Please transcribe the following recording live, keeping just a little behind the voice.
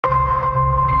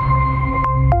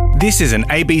This is an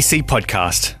ABC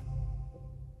podcast.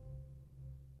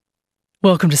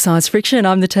 Welcome to Science Friction.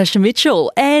 I'm Natasha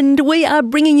Mitchell, and we are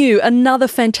bringing you another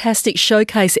fantastic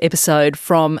showcase episode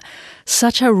from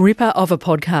such a ripper of a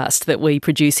podcast that we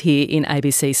produce here in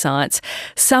ABC Science.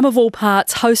 Sum of all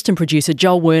parts, host and producer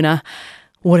Joel Werner.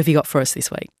 What have you got for us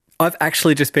this week? I've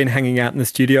actually just been hanging out in the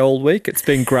studio all week. It's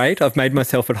been great. I've made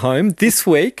myself at home. This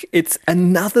week, it's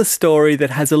another story that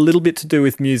has a little bit to do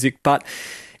with music, but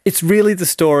it's really the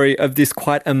story of this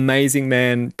quite amazing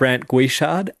man, Brant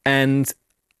Guichard, and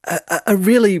a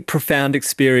really profound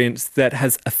experience that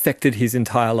has affected his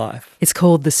entire life. It's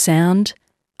called The Sound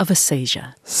of a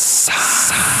Seizure.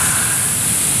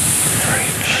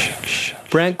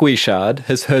 Brant Guichard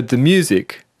has heard the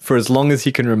music for as long as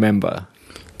he can remember.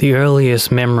 The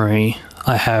earliest memory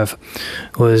I have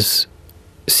was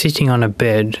sitting on a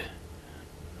bed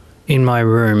in my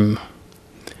room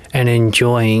and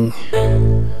enjoying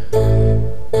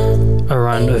a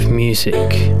run of music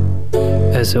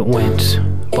as it went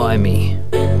by me,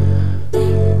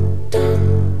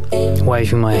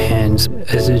 waving my hands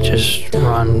as it just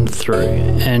ran through,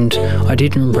 and I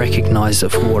didn't recognise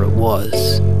it for what it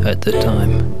was at the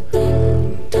time.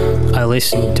 I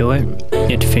listened to it,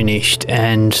 it finished,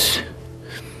 and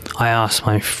I asked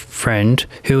my friend,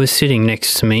 who was sitting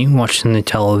next to me watching the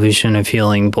television and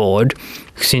feeling bored,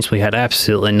 since we had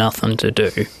absolutely nothing to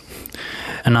do,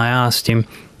 and I asked him,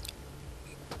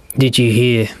 "Did you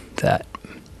hear that?"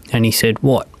 And he said,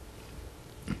 "What?"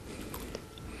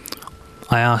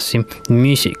 I asked him, "The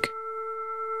music."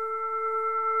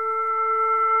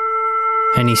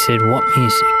 And he said, "What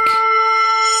music?"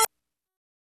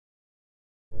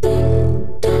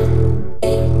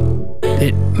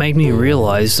 It made me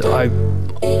realise I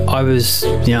was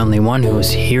the only one who was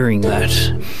hearing that.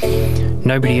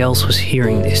 Nobody else was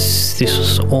hearing this. This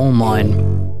was all mine.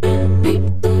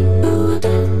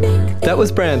 That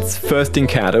was Brant's first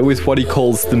encounter with what he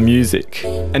calls the music.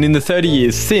 And in the 30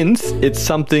 years since, it's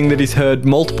something that he's heard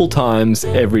multiple times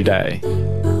every day.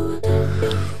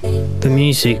 The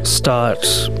music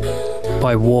starts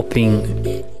by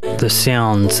warping the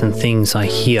sounds and things I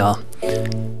hear.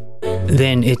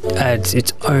 Then it adds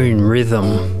its own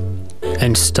rhythm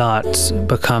and starts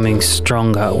becoming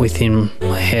stronger within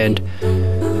my head.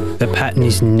 The pattern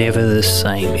is never the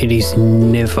same. It is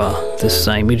never the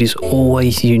same. It is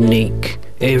always unique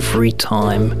every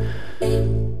time.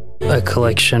 A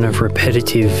collection of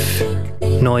repetitive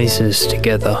noises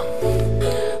together,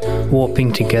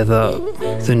 warping together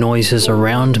the noises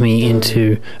around me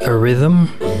into a rhythm,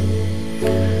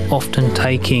 often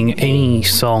taking any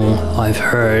song I've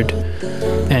heard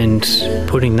and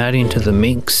putting that into the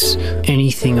mix.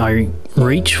 Anything I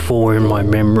reach for in my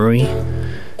memory,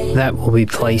 that will be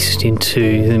placed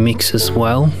into the mix as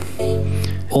well.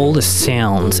 All the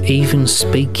sounds, even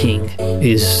speaking,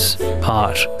 is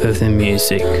part of the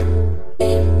music.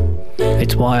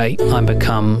 It's why I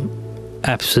become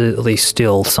absolutely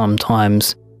still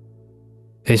sometimes.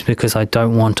 It's because I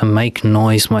don't want to make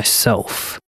noise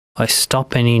myself. I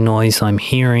stop any noise I'm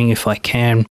hearing if I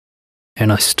can,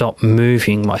 and I stop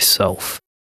moving myself,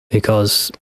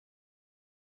 because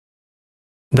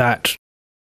that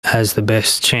has the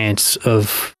best chance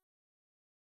of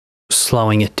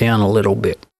slowing it down a little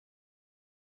bit.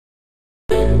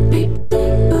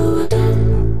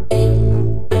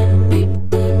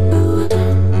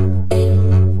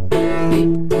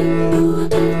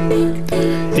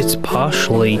 It's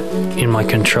partially in my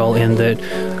control in that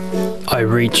I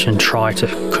reach and try to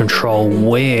control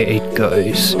where it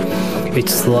goes.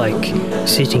 It's like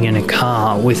sitting in a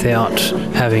car without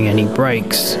having any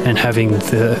brakes and having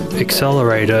the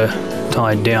accelerator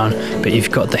tied down, but you've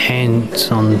got the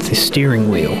hands on the steering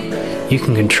wheel. You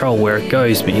can control where it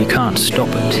goes, but you can't stop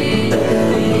it.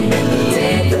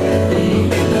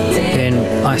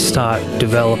 Then I start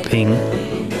developing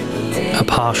a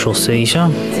partial seizure,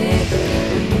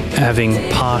 having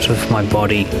part of my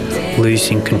body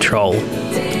losing control.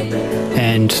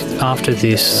 And after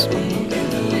this,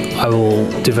 I will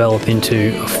develop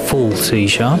into a full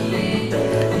seizure,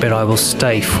 but I will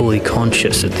stay fully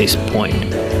conscious at this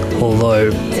point.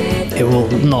 Although it will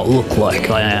not look like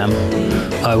I am.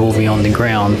 I will be on the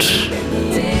ground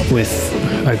with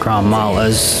a grand mal,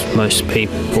 as most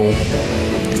people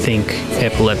think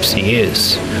epilepsy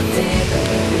is.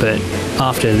 But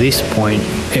after this point,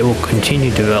 it will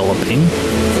continue developing,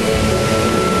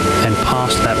 and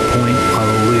past that point, I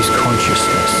will lose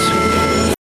consciousness.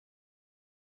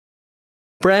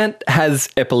 Brant has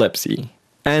epilepsy,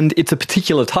 And it's a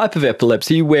particular type of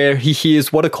epilepsy where he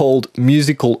hears what are called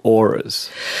musical auras.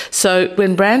 So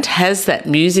when Brandt has that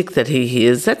music that he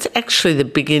hears, that's actually the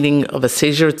beginning of a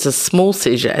seizure. It's a small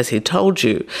seizure, as he told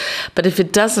you. But if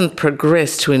it doesn't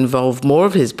progress to involve more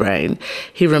of his brain,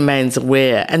 he remains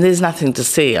aware, and there's nothing to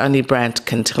see. Only Brandt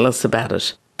can tell us about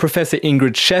it. Professor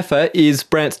Ingrid Scheffer is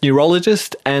Brandt's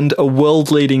neurologist and a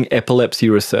world-leading epilepsy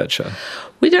researcher.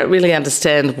 We don't really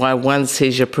understand why one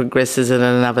seizure progresses and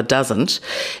another doesn't,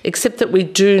 except that we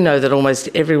do know that almost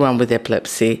everyone with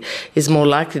epilepsy is more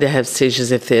likely to have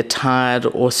seizures if they're tired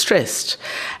or stressed.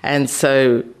 And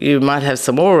so you might have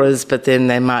some auras, but then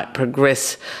they might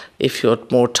progress if you're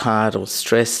more tired or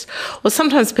stressed. Or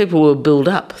sometimes people will build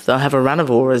up. They'll have a run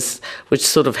of auras, which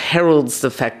sort of heralds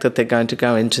the fact that they're going to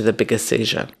go into the bigger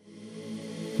seizure.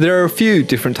 There are a few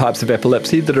different types of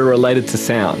epilepsy that are related to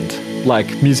sound, like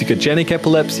musicogenic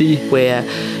epilepsy, where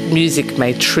music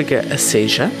may trigger a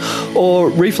seizure, or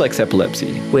reflex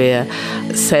epilepsy, where,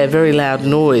 say, a very loud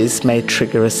noise may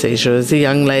trigger a seizure. As a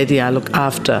young lady I look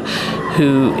after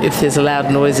who, if there's a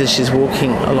loud noise as she's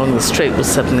walking along the street, will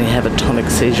suddenly have a tonic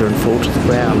seizure and fall to the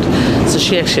ground. So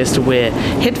she actually has to wear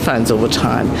headphones all the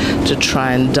time to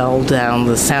try and dull down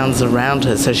the sounds around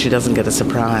her so she doesn't get a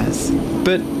surprise.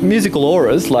 But musical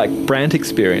auras, like Brandt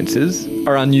experiences,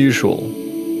 are unusual.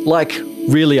 Like,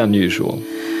 really unusual.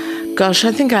 Gosh,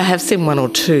 I think I have seen one or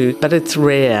two, but it's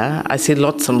rare. I see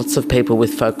lots and lots of people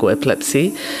with focal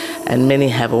epilepsy, and many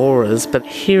have auras, but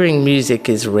hearing music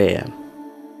is rare.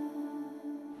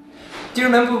 Do you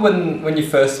remember when you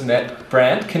first met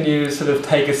Brandt? Can you sort of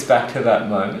take us back to that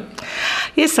moment?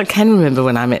 Yes, I can remember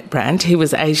when I met Brandt. He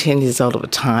was 18 years old at the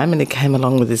time, and he came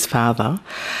along with his father,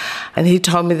 and he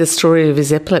told me the story of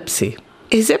his epilepsy.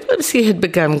 His epilepsy had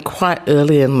begun quite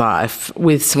early in life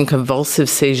with some convulsive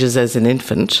seizures as an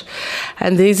infant,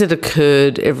 and these had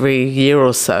occurred every year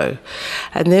or so.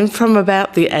 And then from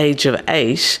about the age of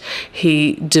 8,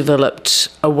 he developed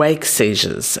awake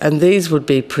seizures, and these would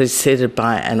be preceded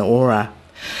by an aura.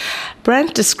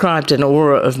 Brandt described an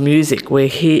aura of music where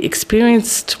he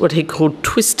experienced what he called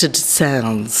twisted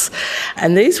sounds,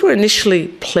 and these were initially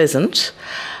pleasant.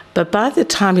 But by the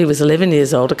time he was 11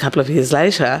 years old, a couple of years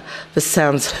later, the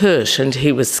sounds hurt and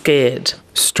he was scared.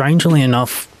 Strangely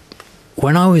enough,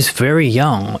 when I was very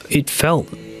young, it felt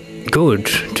good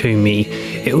to me.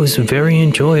 It was very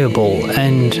enjoyable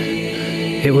and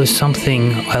it was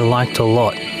something I liked a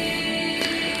lot.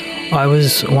 I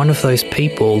was one of those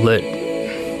people that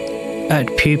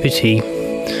at puberty,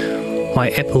 my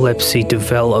epilepsy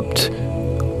developed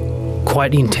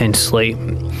quite intensely.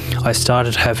 I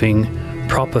started having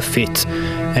proper fits,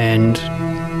 and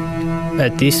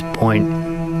at this point,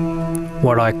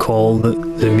 what I call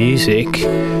the music,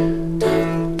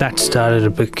 that started to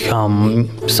become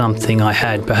something I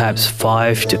had perhaps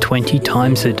 5 to 20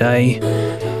 times a day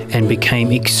and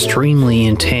became extremely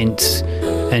intense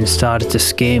and started to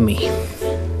scare me.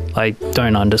 I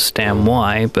don't understand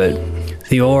why, but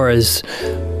the auras,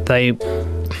 they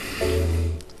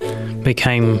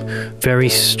became very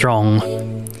strong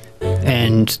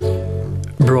and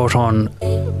brought on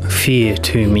fear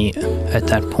to me at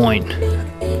that point.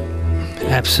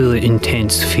 Absolute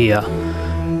intense fear.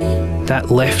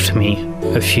 That left me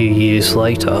a few years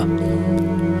later.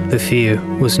 The fear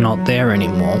was not there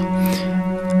anymore.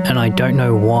 And I don't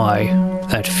know why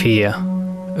that fear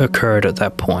occurred at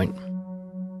that point.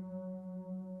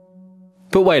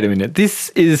 But wait a minute, this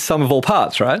is sum of all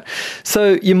parts, right?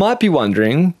 So you might be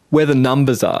wondering where the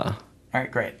numbers are. All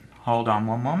right, great. Hold on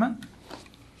one moment.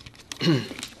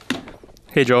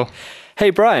 Hey, Joel.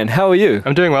 Hey, Brian, how are you?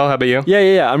 I'm doing well. How about you?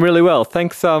 Yeah, I'm really well.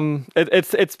 Thanks.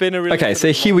 It's been a really... Okay,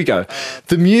 so here we go.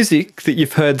 The music that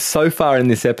you've heard so far in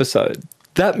this episode,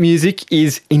 that music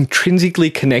is intrinsically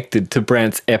connected to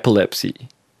Brandt's epilepsy.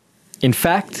 In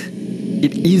fact,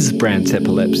 it is Brandt's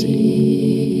epilepsy.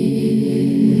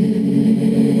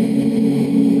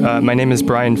 My name is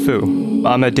Brian Fu.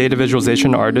 I'm a data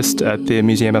visualization artist at the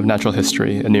Museum of Natural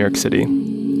History in New York City.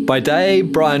 By day,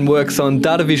 Brian works on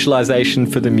data visualization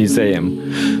for the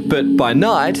museum. But by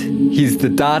night, he's the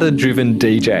data-driven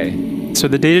DJ. So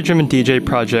the Data-Driven DJ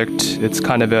project, it's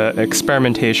kind of an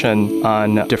experimentation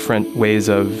on different ways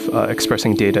of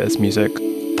expressing data as music.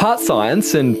 Part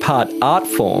science and part art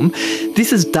form,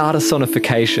 this is data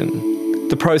sonification,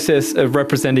 the process of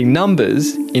representing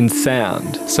numbers in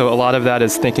sound. So a lot of that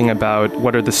is thinking about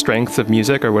what are the strengths of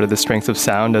music or what are the strengths of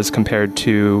sound as compared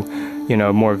to,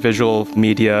 more visual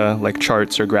media like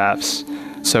charts or graphs.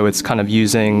 So it's kind of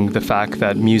using the fact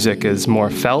that music is more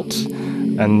felt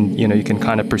and, you can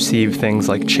kind of perceive things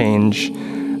like change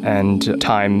and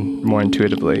time more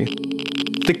intuitively.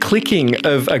 the clicking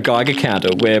of a Geiger counter,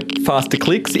 where faster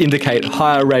clicks indicate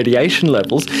higher radiation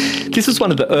levels, this was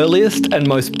one of the earliest and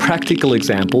most practical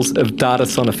examples of data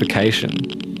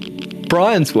sonification.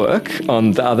 Brian's work,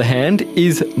 on the other hand,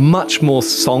 is much more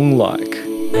song-like.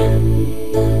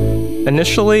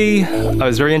 Initially, I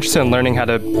was very interested in learning how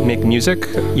to make music.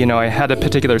 I had a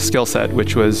particular skill set,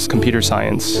 which was computer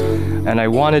science, and I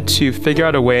wanted to figure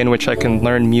out a way in which I can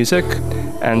learn music.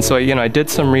 And so, I did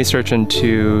some research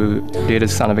into data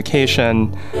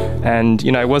sonification, and,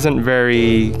 I wasn't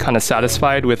very kind of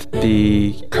satisfied with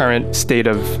the current state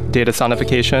of data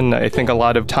sonification. I think a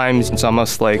lot of times it's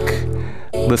almost like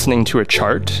listening to a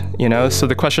chart, So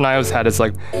the question I always had is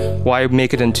like, why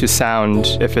make it into sound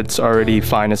if it's already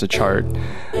fine as a chart?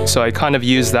 So I kind of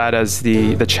used that as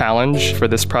the challenge for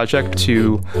this project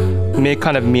to make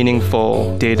kind of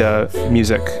meaningful data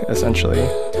music, essentially.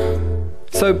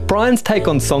 So Brian's take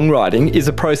on songwriting is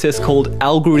a process called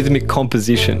algorithmic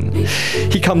composition.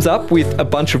 He comes up with a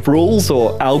bunch of rules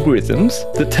or algorithms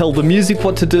that tell the music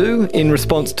what to do in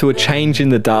response to a change in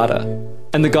the data.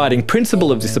 And the guiding principle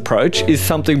of this approach is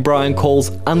something Brian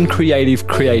calls uncreative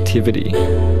creativity.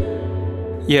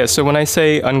 Yeah, so when I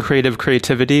say uncreative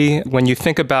creativity, when you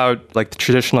think about like the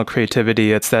traditional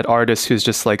creativity, it's that artist who's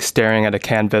just like staring at a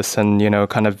canvas and,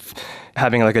 kind of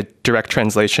having like a direct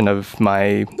translation of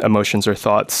my emotions or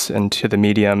thoughts into the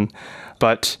medium.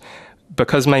 But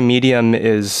because my medium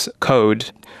is code,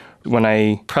 when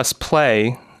I press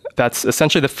play, that's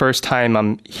essentially the first time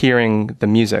I'm hearing the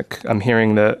music, I'm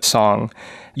hearing the song.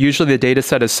 Usually the data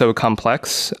set is so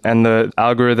complex and the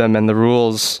algorithm and the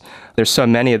rules, there's so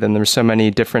many of them, there's so many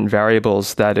different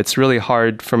variables that it's really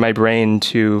hard for my brain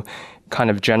to kind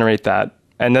of generate that.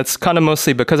 And that's kind of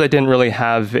mostly because I didn't really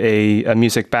have a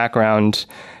music background.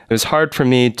 It was hard for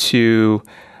me to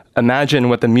imagine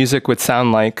what the music would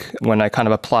sound like when I kind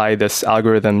of apply this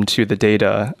algorithm to the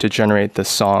data to generate this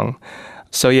song.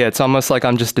 So yeah, it's almost like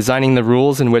I'm just designing the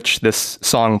rules in which this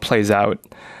song plays out,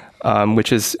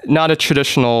 which is not a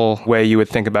traditional way you would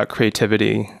think about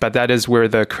creativity, but that is where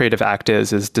the creative act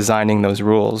is designing those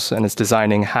rules, and it's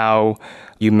designing how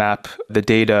you map the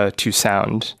data to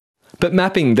sound. But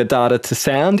mapping the data to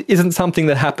sound isn't something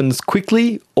that happens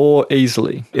quickly or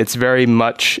easily. It's very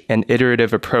much an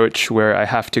iterative approach where I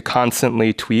have to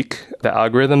constantly tweak the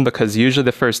algorithm because usually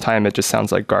the first time it just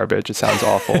sounds like garbage. It sounds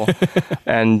awful.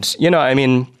 And,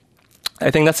 I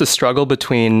think that's a struggle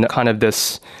between kind of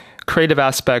this creative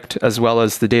aspect as well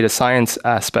as the data science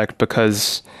aspect,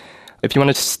 because if you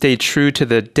want to stay true to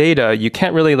the data, you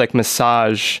can't really like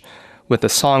massage what the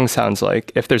song sounds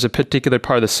like. If there's a particular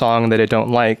part of the song that I don't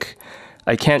like,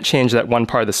 I can't change that one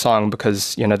part of the song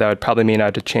because, that would probably mean I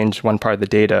had to change one part of the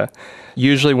data.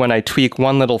 Usually when I tweak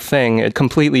one little thing, it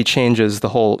completely changes the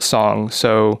whole song.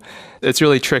 So it's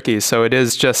really tricky. So it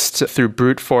is just through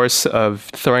brute force of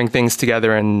throwing things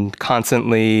together and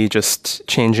constantly just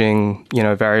changing,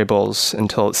 variables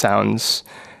until it sounds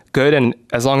good. And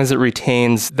as long as it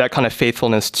retains that kind of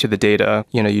faithfulness to the data,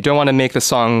 you don't want to make the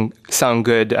song sound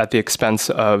good at the expense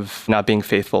of not being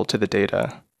faithful to the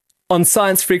data. On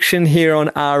Science Friction here on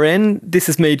RN, this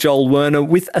is me, Joel Werner,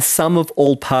 with a Sum of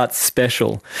All Parts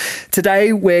special.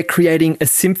 Today, we're creating a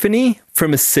symphony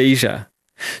from a seizure.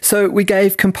 So we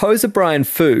gave composer Brian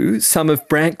Fu some of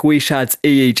Brant Guichard's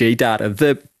EEG data,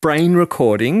 the brain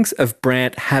recordings of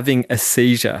Brant having a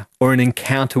seizure or an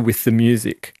encounter with the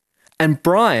music. And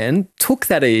Brian took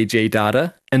that EEG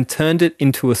data and turned it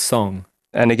into a song.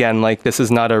 And again, this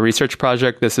is not a research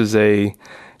project. This is a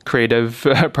creative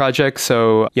project.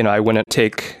 So, I wouldn't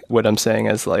take what I'm saying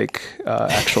as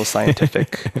actual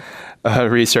scientific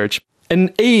research. An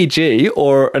EEG,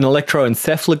 or an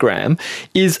electroencephalogram,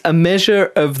 is a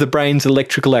measure of the brain's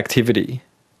electrical activity.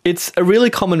 It's a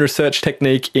really common research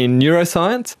technique in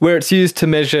neuroscience where it's used to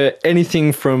measure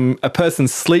anything from a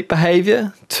person's sleep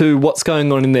behaviour to what's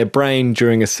going on in their brain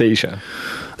during a seizure.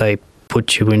 They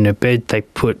put you in a bed, they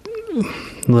put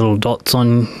little dots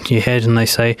on your head and they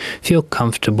say, feel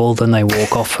comfortable, then they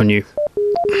walk off on you.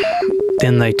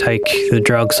 Then they take the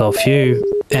drugs off you,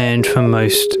 and for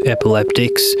most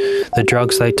epileptics, the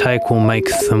drugs they take will make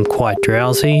them quite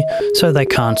drowsy, so they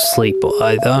can't sleep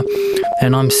either.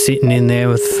 And I'm sitting in there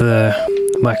with the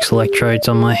wax electrodes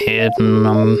on my head and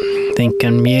I'm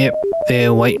thinking, yep,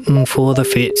 they're waiting for the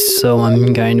fits, so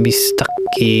I'm going to be stuck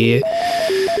here.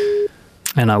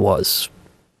 And I was.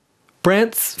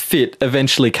 Brant's fit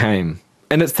eventually came,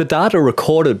 and it's the data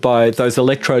recorded by those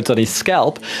electrodes on his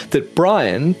scalp that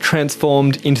Brian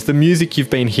transformed into the music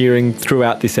you've been hearing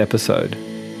throughout this episode.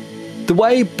 The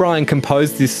way Brian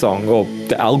composed this song, or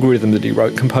the algorithm that he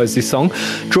wrote composed this song,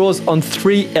 draws on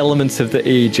three elements of the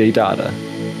EEG data: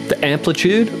 the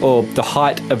amplitude, or the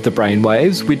height of the brain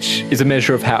waves, which is a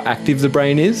measure of how active the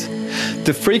brain is,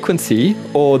 the frequency,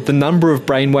 or the number of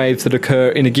brain waves that occur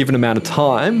in a given amount of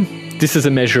time. This is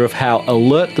a measure of how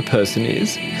alert the person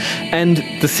is, and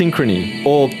the synchrony,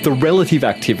 or the relative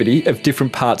activity of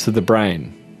different parts of the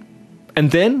brain.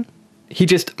 And then he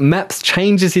just maps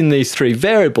changes in these three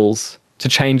variables to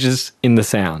changes in the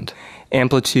sound.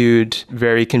 Amplitude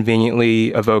very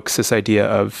conveniently evokes this idea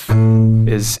of,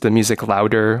 is the music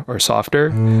louder or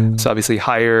softer? So obviously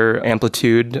higher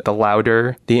amplitude, the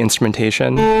louder the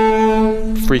instrumentation.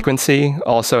 Frequency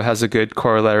also has a good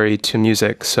corollary to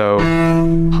music. So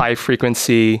high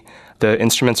frequency, the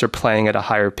instruments are playing at a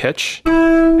higher pitch,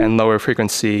 and lower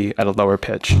frequency at a lower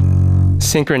pitch.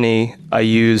 Synchrony I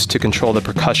use to control the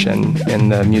percussion in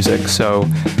the music. So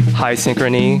high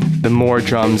synchrony, the more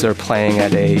drums are playing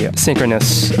at a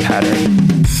synchronous pattern.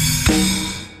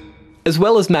 As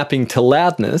well as mapping to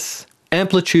loudness,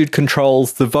 amplitude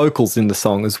controls the vocals in the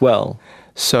song as well.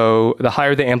 So the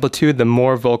higher the amplitude, the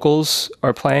more vocals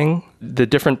are playing. The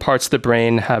different parts of the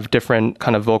brain have different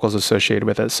kind of vocals associated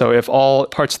with it. So if all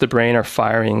parts of the brain are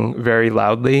firing very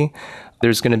loudly,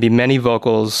 there's going to be many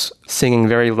vocals singing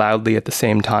very loudly at the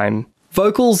same time.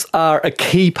 Vocals are a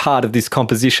key part of this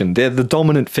composition. They're the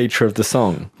dominant feature of the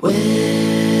song. Where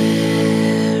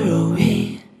are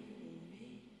we?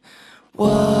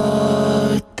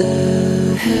 What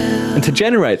the hell? And to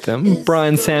generate them,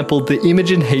 Brian sampled the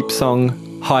Imogen Heap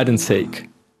song Hide and Seek.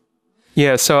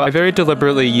 Yeah, so I very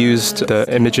deliberately used the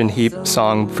Imogen Heap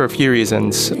song for a few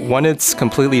reasons. One, it's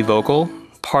completely vocal.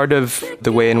 Part of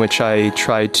the way in which I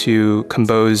try to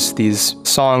compose these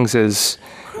songs is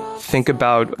think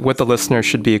about what the listener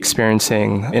should be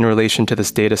experiencing in relation to this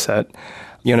data set.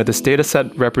 You know, this data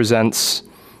set represents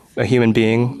a human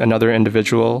being, another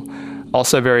individual,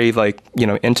 also a very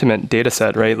intimate data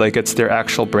set, right? Like it's their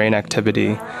actual brain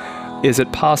activity. Is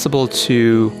it possible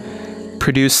to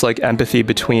produce empathy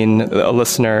between a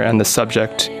listener and the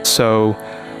subject? So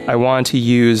I wanted to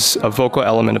use a vocal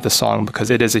element of the song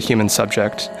because it is a human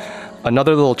subject.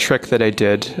 Another little trick that I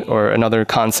did, or another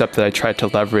concept that I tried to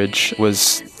leverage,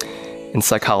 was in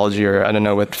psychology, or I don't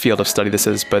know what field of study this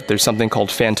is, but there's something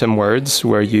called phantom words,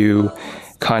 where you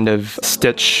kind of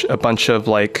stitch a bunch of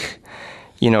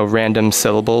random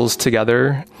syllables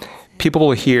together. People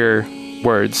will hear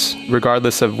words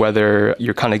regardless of whether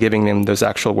you're kind of giving them those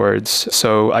actual words.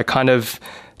 So I kind of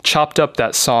chopped up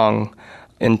that song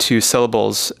into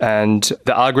syllables, and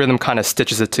the algorithm kind of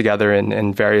stitches it together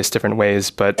in various different ways,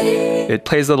 but it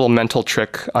plays a little mental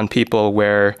trick on people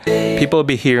where people will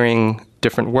be hearing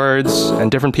different words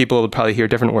and different people will probably hear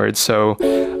different words. So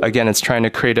again, it's trying to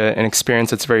create an experience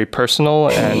that's very personal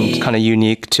and kind of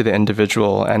unique to the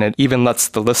individual, and it even lets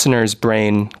the listener's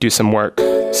brain do some work.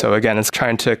 So again, it's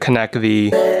trying to connect the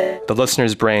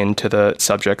listener's brain to the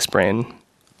subject's brain.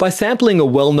 By sampling a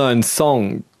well-known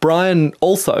song, Brian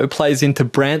also plays into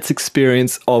Brandt's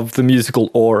experience of the musical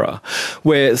aura,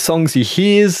 where songs he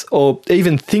hears or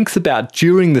even thinks about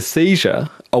during the seizure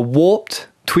are warped,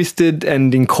 twisted,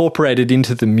 and incorporated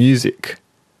into the music.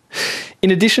 In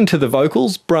addition to the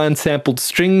vocals, Brian sampled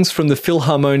strings from the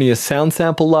Philharmonia Sound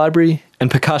Sample Library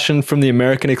and percussion from the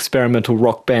American experimental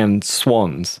rock band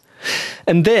Swans.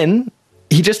 And then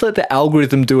he just let the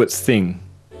algorithm do its thing.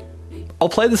 I'll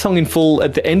play the song in full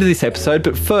at the end of this episode,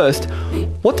 but first,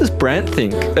 what does Brandt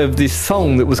think of this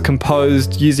song that was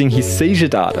composed using his seizure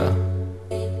data?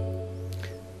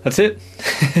 That's it.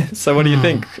 So what do you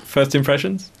think? First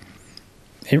impressions?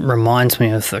 It reminds me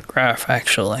of the graph,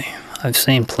 actually. I've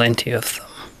seen plenty of them.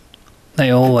 They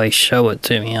always show it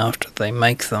to me after they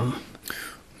make them.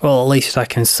 Well, at least I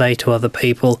can say to other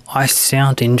people, I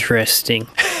sound interesting.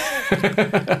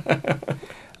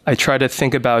 I try to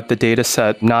think about the data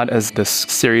set not as this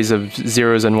series of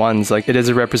zeros and ones. It is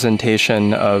a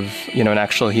representation of, an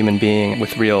actual human being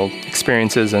with real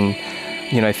experiences. And,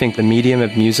 I think the medium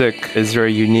of music is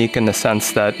very unique in the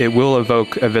sense that it will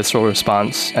evoke a visceral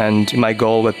response. And my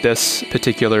goal with this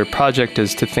particular project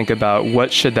is to think about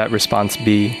what should that response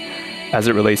be as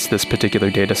it relates to this particular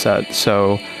data set.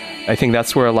 So I think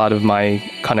that's where a lot of my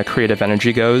kind of creative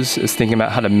energy goes, is thinking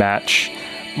about how to match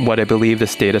what I believe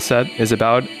this data set is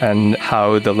about and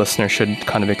how the listener should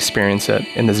kind of experience it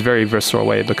in this very visceral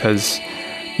way, because,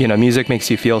 music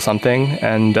makes you feel something,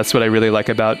 and that's what I really like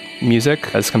about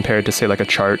music as compared to, say, a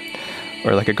chart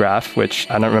or a graph, which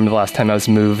I don't remember the last time I was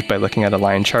moved by looking at a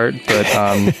line chart, but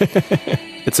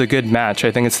it's a good match.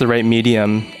 I think it's the right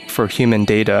medium for human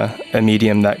data, a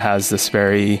medium that has this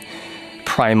very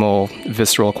primal,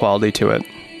 visceral quality to it.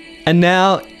 And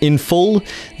now, in full,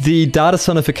 the data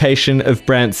sonification of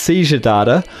Brandt's seizure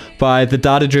data by the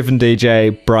data-driven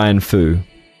DJ Brian Fu.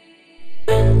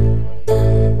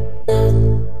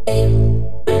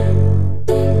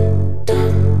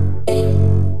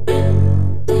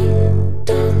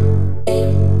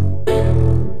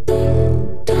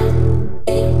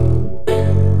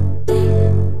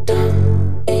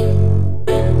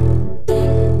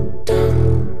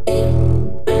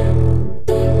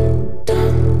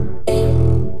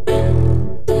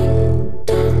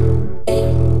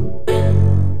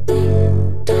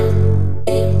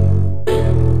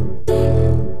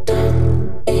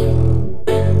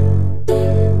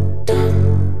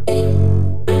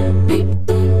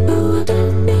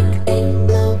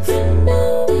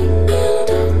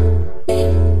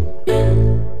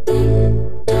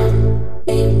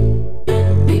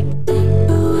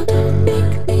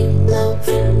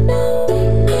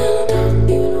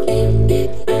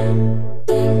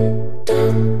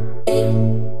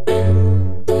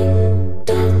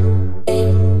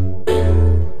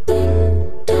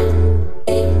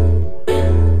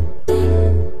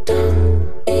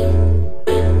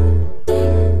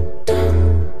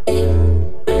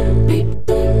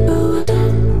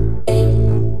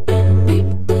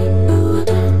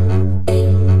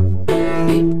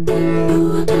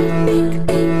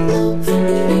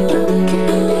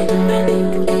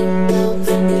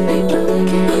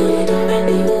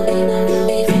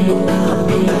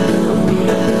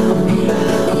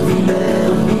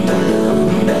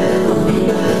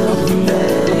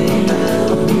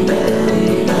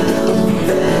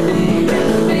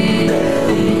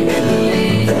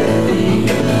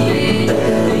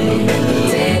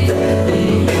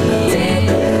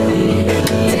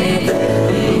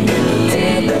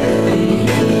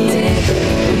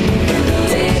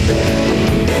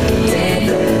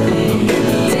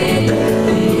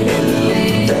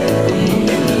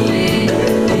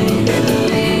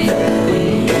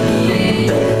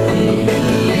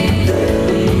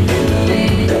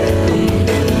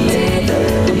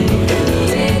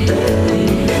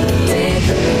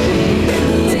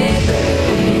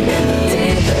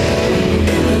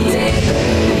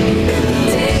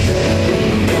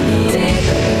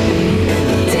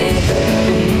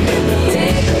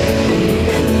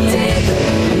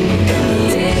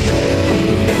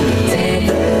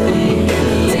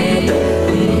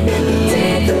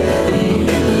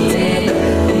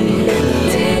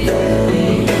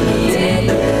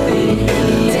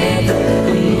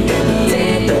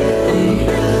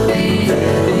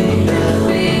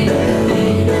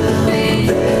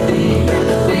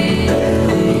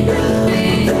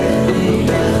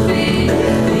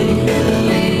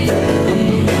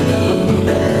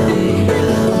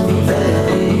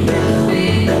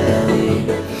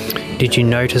 Did you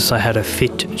notice I had a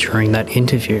fit during that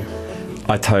interview?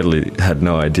 I totally had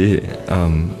no idea.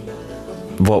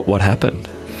 What happened?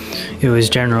 It was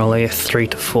generally a 3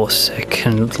 to 4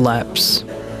 second lapse.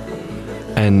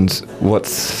 And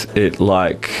what's it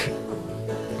like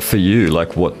for you?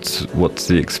 Like, what's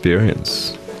the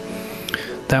experience?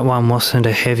 That one wasn't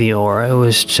a heavy aura, it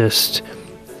was just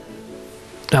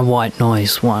a white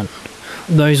noise one.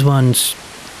 Those ones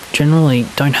generally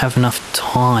don't have enough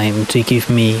time to give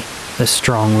me a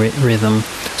strong rhythm.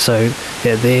 So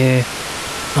they're there,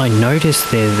 I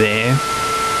notice they're there,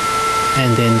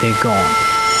 and then they're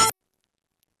gone.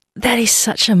 That is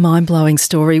such a mind-blowing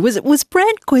story. Was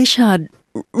Brant Guichard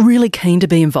really keen to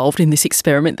be involved in this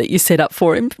experiment that you set up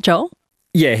for him, Joel?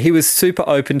 Yeah, he was super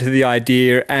open to the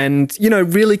idea and,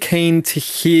 really keen to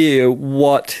hear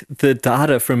what the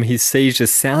data from his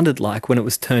seizures sounded like when it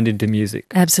was turned into music.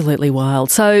 Absolutely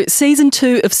wild. So season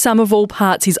 2 of Sum of All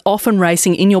Parts is off and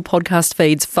racing in your podcast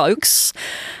feeds, folks.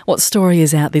 What story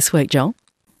is out this week, Joel?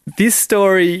 This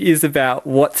story is about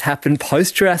what's happened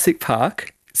post-Jurassic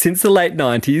Park. Since the late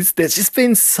 90s, there's just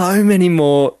been so many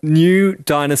more new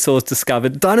dinosaurs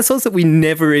discovered, dinosaurs that we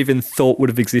never even thought would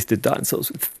have existed, dinosaurs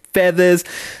with feathers,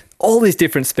 all these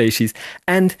different species.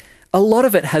 And a lot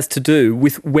of it has to do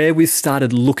with where we've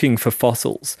started looking for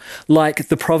fossils, like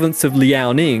the province of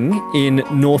Liaoning in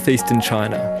northeastern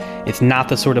China. It's not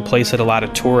the sort of place that a lot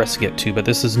of tourists get to, but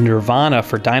this is nirvana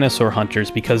for dinosaur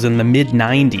hunters because in the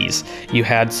mid-90s, you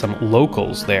had some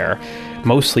locals there,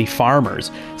 mostly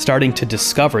farmers, starting to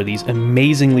discover these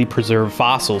amazingly preserved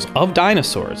fossils of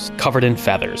dinosaurs covered in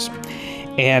feathers.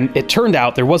 And it turned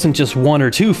out there wasn't just 1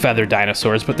 or 2 feathered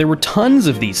dinosaurs, but there were tons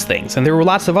of these things. And there were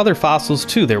lots of other fossils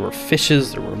too. There were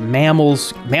fishes, there were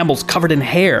mammals covered in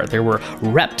hair, there were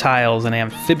reptiles and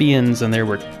amphibians, and there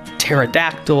were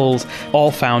pterodactyls,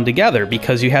 all found together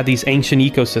because you had these ancient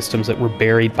ecosystems that were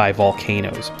buried by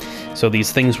volcanoes. So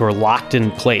these things were locked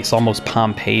in place, almost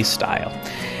Pompeii style.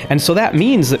 And so that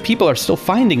means that people are still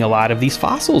finding a lot of these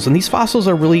fossils, and these fossils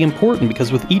are really important because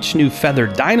with each new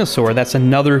feathered dinosaur, that's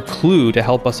another clue to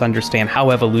help us understand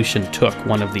how evolution took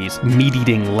one of these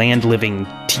meat-eating, land-living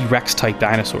T-Rex type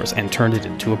dinosaurs and turned it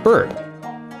into a bird.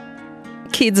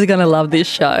 Kids are going to love this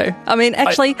show. I mean,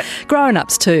 actually,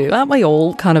 grown-ups too. Aren't we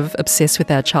all kind of obsessed with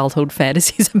our childhood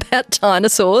fantasies about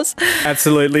dinosaurs?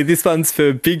 Absolutely. This one's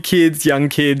for big kids, young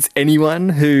kids, anyone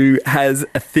who has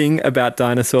a thing about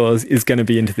dinosaurs is going to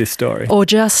be into this story. Or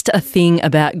just a thing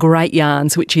about great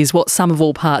yarns, which is what Sum of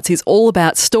All Parts is all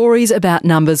about. Stories about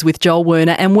numbers with Joel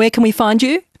Werner. And where can we find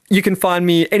you? You can find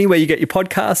me anywhere you get your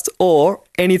podcasts or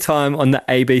anytime on the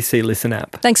ABC Listen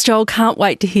app. Thanks, Joel. Can't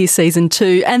wait to hear season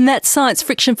 2. And that's Science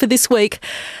Friction for this week.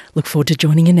 Look forward to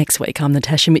joining you next week. I'm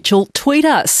Natasha Mitchell. Tweet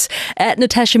us at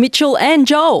Natasha Mitchell and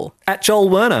Joel. At Joel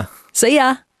Werner. See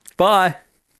ya. Bye.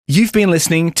 You've been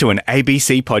listening to an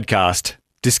ABC podcast.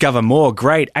 Discover more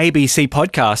great ABC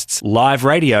podcasts, live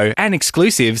radio and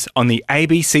exclusives on the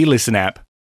ABC Listen app.